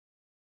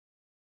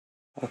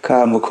Okay,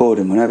 I'm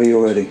recording whenever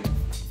you're ready.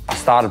 I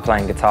started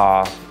playing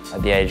guitar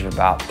at the age of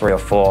about 3 or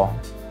 4.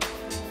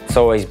 It's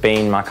always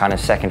been my kind of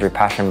secondary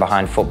passion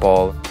behind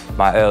football.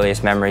 My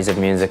earliest memories of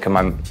music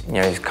are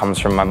comes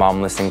from my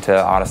mum listening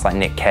to artists like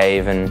Nick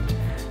Cave and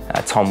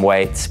Tom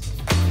Waits.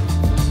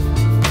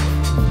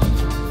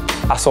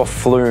 I saw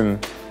Flume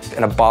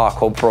in a bar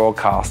called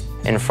Broadcast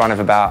in front of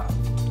about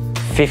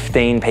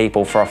 15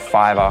 people for a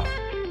 £5.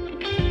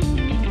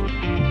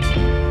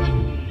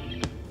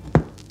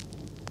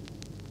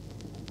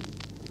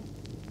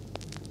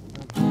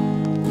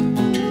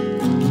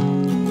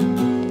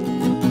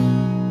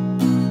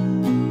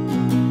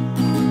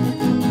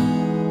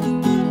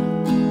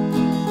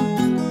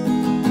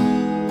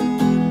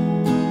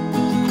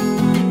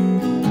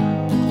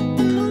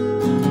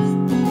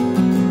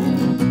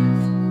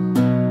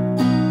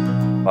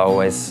 I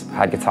always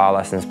had guitar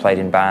lessons, played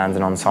in bands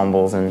and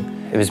ensembles,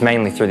 and it was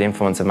mainly through the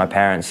influence of my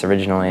parents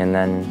originally, and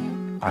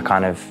then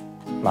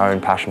my own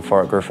passion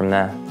for it grew from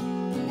there.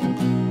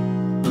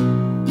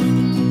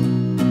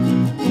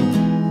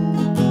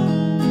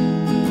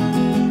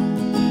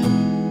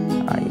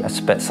 I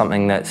spit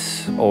something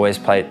that's always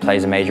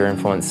plays a major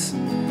influence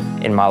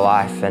in my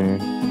life,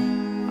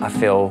 and I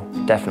feel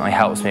definitely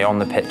helps me on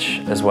the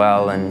pitch as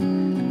well.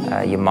 And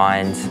your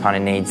mind kind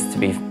of needs to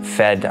be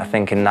fed, I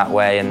think, in that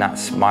way, and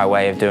that's my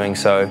way of doing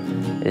so,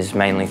 is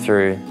mainly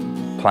through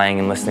playing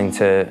and listening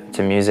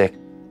to music.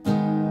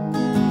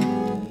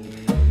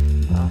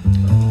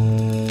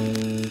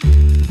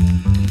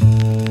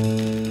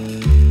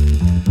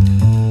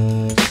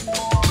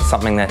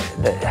 Something that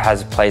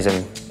plays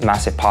a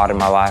massive part in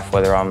my life,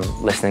 whether I'm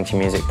listening to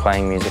music,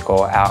 playing music,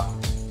 or out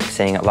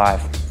seeing it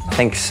live. I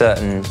think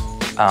certain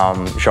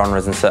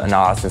genres and certain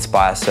artists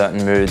inspire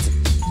certain moods.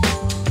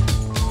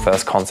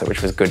 First concert,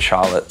 which was Good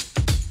Charlotte.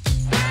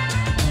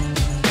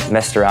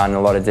 Messed around in a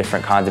lot of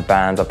different kinds of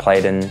bands. I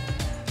played in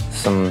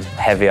some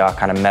heavier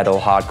kind of metal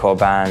hardcore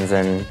bands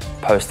and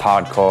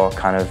post-hardcore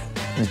kind of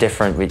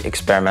different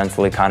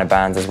experimentally kind of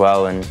bands as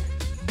well, and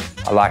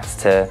I liked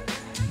to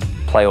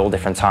play all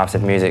different types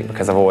of music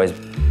because I've always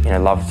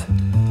loved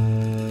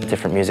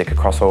different music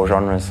across all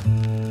genres.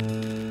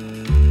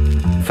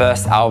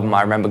 First album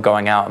I remember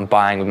going out and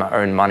buying with my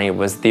own money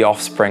was The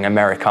Offspring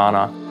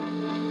Americana.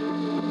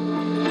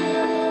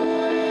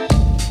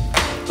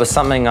 It was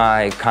something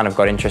I kind of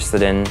got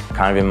interested in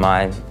kind of in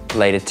my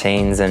later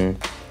teens, and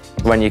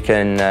when you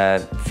can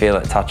feel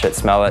it, touch it,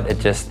 smell it,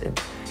 it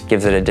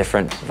gives it a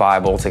different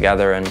vibe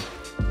altogether, and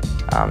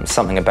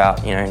something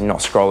about not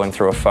scrolling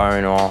through a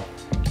phone or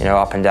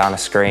up and down a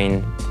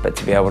screen, but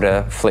to be able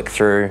to flick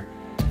through,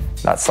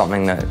 that's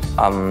something that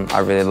I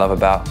really love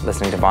about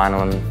listening to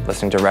vinyl and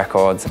listening to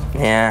records.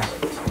 Yeah,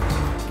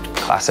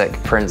 classic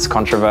Prince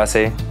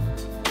Controversy.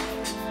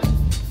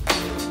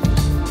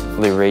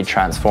 Lou Reed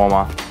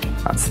Transformer.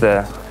 That's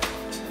the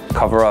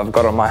cover I've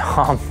got on my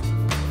arm.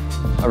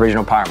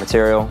 Original Pirate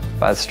Material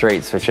by The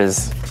Streets, which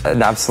is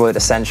an absolute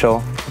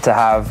essential to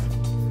have.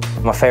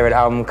 My favorite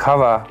album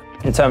cover,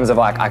 in terms of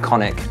like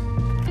iconic,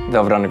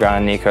 Velvet Underground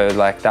and Nico,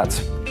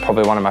 that's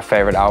probably one of my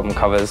favorite album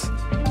covers.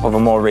 Of a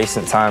more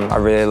recent time, I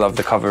really love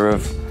the cover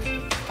of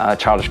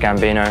Childish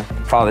Gambino,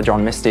 Father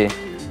John Misty.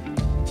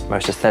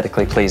 Most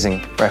aesthetically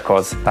pleasing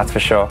records, that's for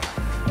sure.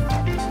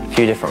 A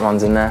few different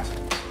ones in there.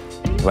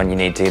 When you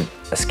need to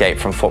escape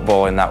from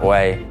football in that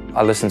way.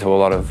 I listen to a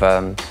lot of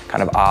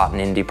kind of art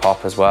and indie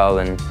pop as well,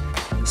 and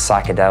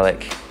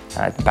psychedelic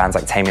bands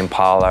like Tame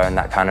Impala and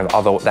that kind of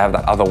they have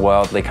that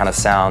otherworldly kind of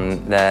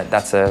sound.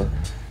 That's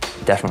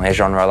definitely a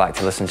genre I like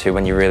to listen to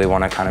when you really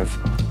want to kind of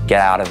get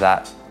out of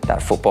that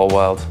football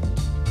world.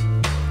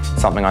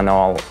 Something I know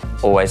I'll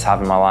always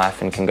have in my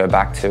life and can go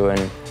back to,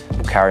 and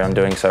will carry on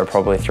doing so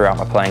probably throughout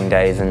my playing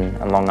days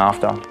and long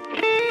after.